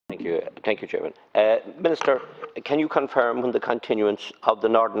Thank you, Chairman. Minister, can you confirm when the continuance of the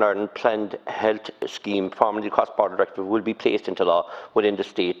Northern Ireland Planned Health Scheme, formerly the Cross-Border Directive, will be placed into law within the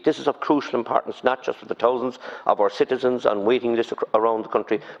state? This is of crucial importance, not just for the thousands of our citizens on waiting lists around the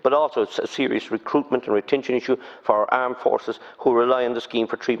country, but also it's a serious recruitment and retention issue for our armed forces who rely on the scheme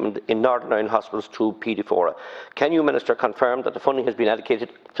for treatment in Northern Ireland hospitals through PD4. Can you, Minister, confirm that the funding has been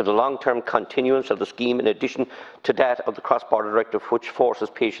allocated to the long-term continuance of the scheme in addition to that of the Cross-Border Directive, which forces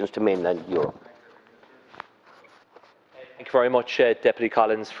patients to mainland Europe? Thank you very much, Deputy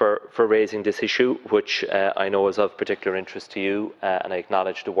Collins, for raising this issue, which I know is of particular interest to you, and I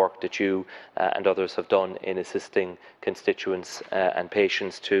acknowledge the work that you and others have done in assisting constituents and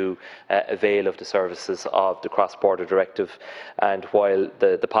patients to avail of the services of the Cross-Border Directive. And while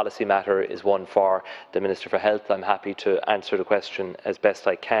the policy matter is one for the Minister for Health, I'm happy to answer the question as best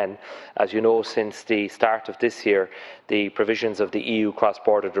I can. As you know, since the start of this year, the provisions of the EU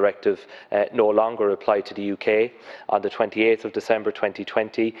Cross-Border Directive no longer apply to the UK. On the 28th of December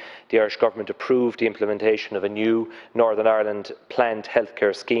 2020, the Irish Government approved the implementation of a new Northern Ireland planned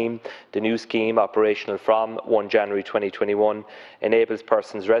healthcare scheme. The new scheme, operational from 1 January 2021, enables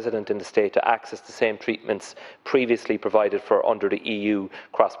persons resident in the state to access the same treatments previously provided for under the EU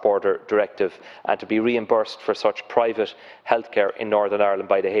Cross-Border Directive and to be reimbursed for such private healthcare in Northern Ireland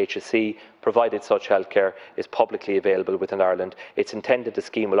by the HSE, provided such healthcare is publicly available within Ireland. It's intended the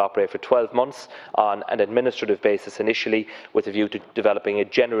scheme will operate for 12 months on an administrative basis initially, with a view to developing a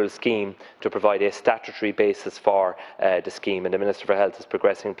general scheme to provide a statutory basis for the scheme, and the Minister for Health is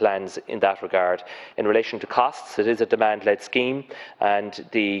progressing plans in that regard. In relation to costs, it is a demand-led scheme, and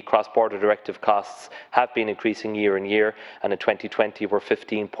the Cross-Border Directive costs have been increasing year on year, and in 2020 were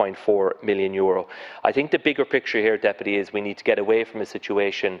 €15.4 million. I think the bigger picture here, Deputy, is we need to get away from a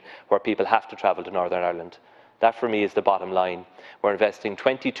situation where people have to travel to Northern Ireland. That, for me, is the bottom line. We're investing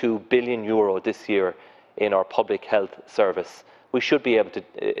 €22 billion this year in our public health service. We should be able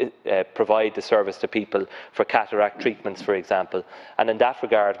to provide the service to people for cataract treatments, for example. And in that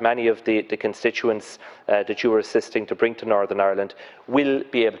regard, many of the constituents that you are assisting to bring to Northern Ireland will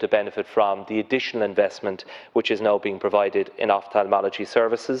be able to benefit from the additional investment which is now being provided in ophthalmology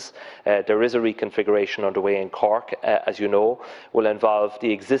services. There is a reconfiguration underway in Cork, as you know, will involve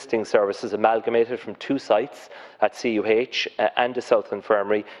the existing services amalgamated from two sites at CUH and the South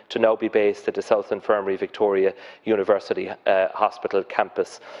Infirmary to now be based at the South Infirmary Victoria University Hospital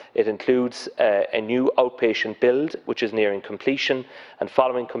campus. It includes a new outpatient build which is nearing completion, and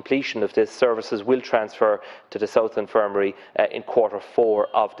following completion of this, services will transfer to the South Infirmary in Q4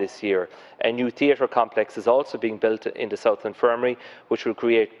 of this year. A new theatre complex is also being built in the South Infirmary, which will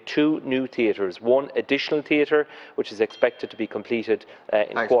create two new theatres, one additional theatre which is expected to be completed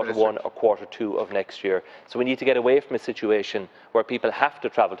in Q1 or Q2 of next year. So we need to get away from a situation where people have to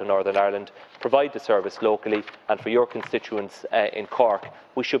travel to Northern Ireland, provide the service locally, and for your constituents in Cork,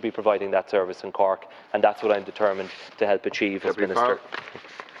 we should be providing that service in Cork, and that's what I'm determined to help achieve as Minister.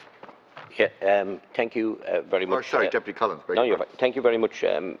 Yeah, thank you very much. Sorry, Deputy Collins. No, you're right. Thank you very much,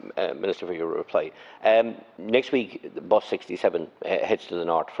 Minister, for your reply. Next week, bus 67 heads to the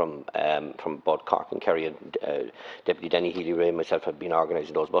north from both Cork and Kerry, and Deputy Danny Healy-Rae and myself have been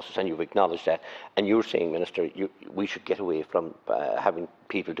organising those buses, and you've acknowledged that. And you're saying, Minister, we should get away from having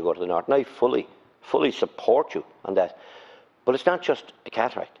people to go to the north. And I fully support you on that. But it's not just a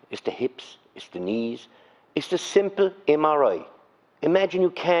cataract. It's the hips, it's the knees, it's the simple MRI. Imagine you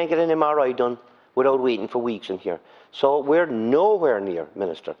can't get an MRI done without waiting for weeks in here. So we're nowhere near,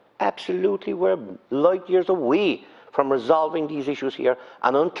 Minister. Absolutely, we're light years away from resolving these issues here.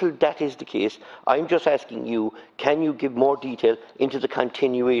 And until that is the case, I'm just asking you, can you give more detail into the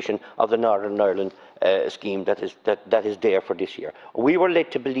continuation of the Northern Ireland scheme that is there for this year? We were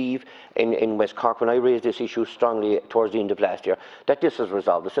led to believe in West Cork, when I raised this issue strongly towards the end of last year, that this was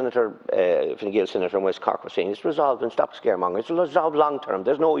resolved. The Senator, Fine Gael Senator in West Cork, was saying it's resolved, and stop scaremongering. It's resolved long term.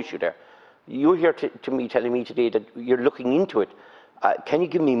 There's no issue there. You're here to me telling me today that you're looking into it. Can you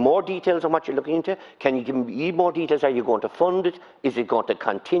give me more details on what you're looking into? Can you give me more details? Are you going to fund it? Is it going to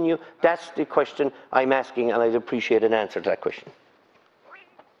continue? That's the question I'm asking, and I'd appreciate an answer to that question.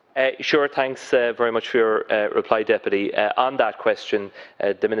 Sure, thanks very much for your reply, Deputy. On that question,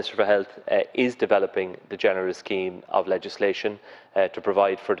 the Minister for Health is developing the general scheme of legislation to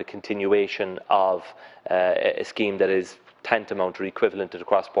provide for the continuation of a scheme that is tantamount or equivalent to the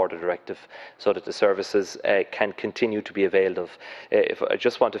Cross-Border Directive, so that the services can continue to be availed of. If I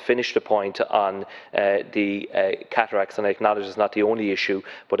just want to finish the point on the cataracts, and I acknowledge it's not the only issue,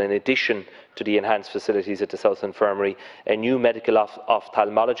 but in addition to the enhanced facilities at the South Infirmary. A new medical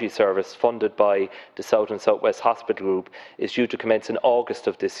ophthalmology service funded by the South and South West Hospital Group is due to commence in August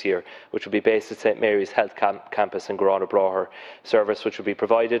of this year, which will be based at St Mary's Health Campus in Gorona Braher. Service which will be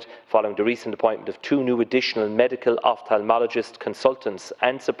provided following the recent appointment of 2 new additional medical ophthalmologist consultants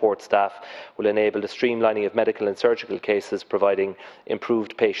and support staff will enable the streamlining of medical and surgical cases, providing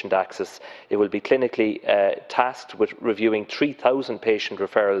improved patient access. It will be clinically tasked with reviewing 3,000 patient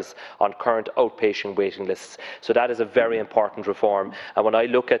referrals on current outpatient waiting lists. So that is a very important reform. And when I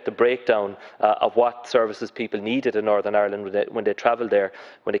look at the breakdown of what services people needed in Northern Ireland when they travelled there,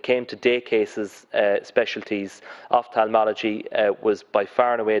 when it came to day cases, specialties, ophthalmology was by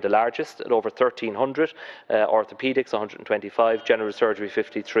far and away the largest at over 1,300, orthopaedics 125, general surgery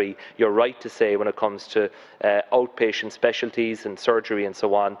 53. You're right to say when it comes to outpatient specialties and surgery and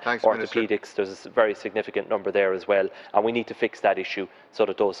so on, Thanks, orthopaedics, Minister. there's a very significant number there as well, and we need to fix that issue so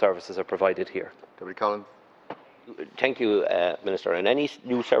that those services are provided here. Deputy Collins. Thank you, Minister. And any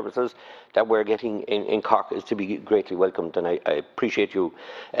new services that we're getting in Cork is to be greatly welcomed, and I appreciate you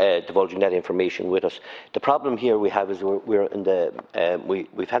divulging that information with us. The problem here we have is we're in the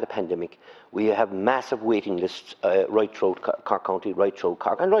we've had a pandemic. We have massive waiting lists right throughout Cork County, right throughout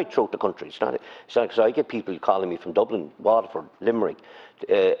Cork, and right throughout the country. It's not because I get people calling me from Dublin, Waterford, Limerick,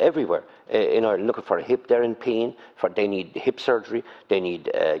 everywhere in Ireland looking for a hip. They're in pain. They need hip surgery. They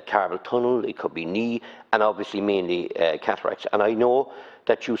need carpal tunnel. It could be knee, and obviously mainly cataracts. And I know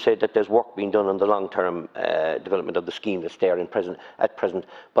that you said that there's work being done on the long-term development of the scheme that's there at present.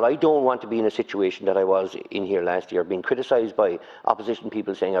 But I don't want to be in a situation that I was in here last year, being criticised by opposition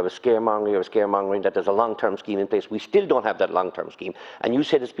people saying I was scaremongering, that there's a long-term scheme in place. We still don't have that long-term scheme. And you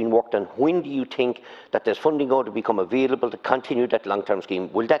said it's been worked on. When do you think that there's funding going to become available to continue that long-term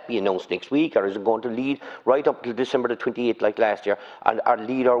scheme? Will that be announced next week, or is it going to lead right up to December the 28th like last year, and or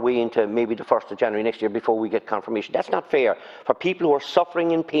lead our way into maybe the 1st of January next year before we get confirmation? That's not fair. For people who are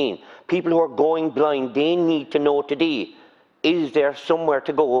suffering in pain, people who are going blind, they need to know today, is there somewhere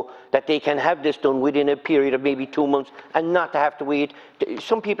to go that they can have this done within a period of maybe 2 months and not to have to wait?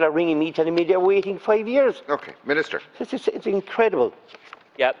 Some people are ringing me telling me they're waiting 5 years. Okay, Minister. It's incredible.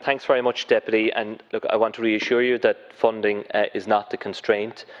 Yeah, thanks very much, Deputy. And look, I want to reassure you that funding is not the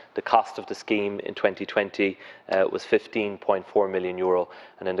constraint. The cost of the scheme in 2020 was €15.4 million,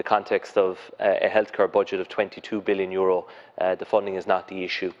 and in the context of a healthcare budget of €22 billion, the funding is not the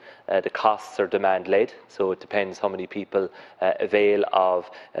issue. The costs are demand-led, so it depends how many people avail of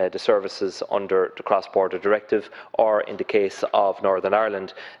the services under the cross-border directive, or in the case of Northern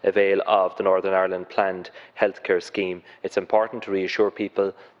Ireland, avail of the Northern Ireland Planned Healthcare Scheme. It's important to reassure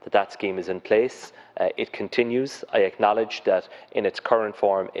people that that scheme is in place. It continues. I acknowledge that in its current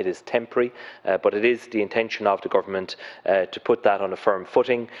form it is temporary, but it is the intention of the government to put that on a firm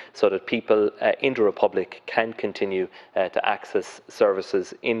footing so that people in the Republic can continue to access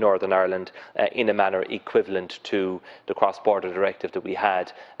services in Northern Ireland in a manner equivalent to the cross-border directive that we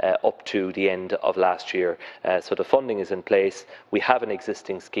had up to the end of last year. So the funding is in place. We have an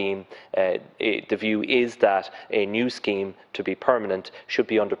existing scheme. The view is that a new scheme, to be permanent, should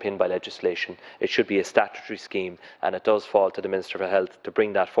be underpinned by legislation. It should be a statutory scheme, and it does fall to the Minister for Health to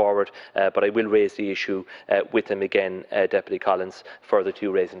bring that forward, but I will raise the issue with him again, Deputy Collins, further to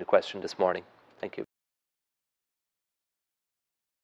you raising the question this morning.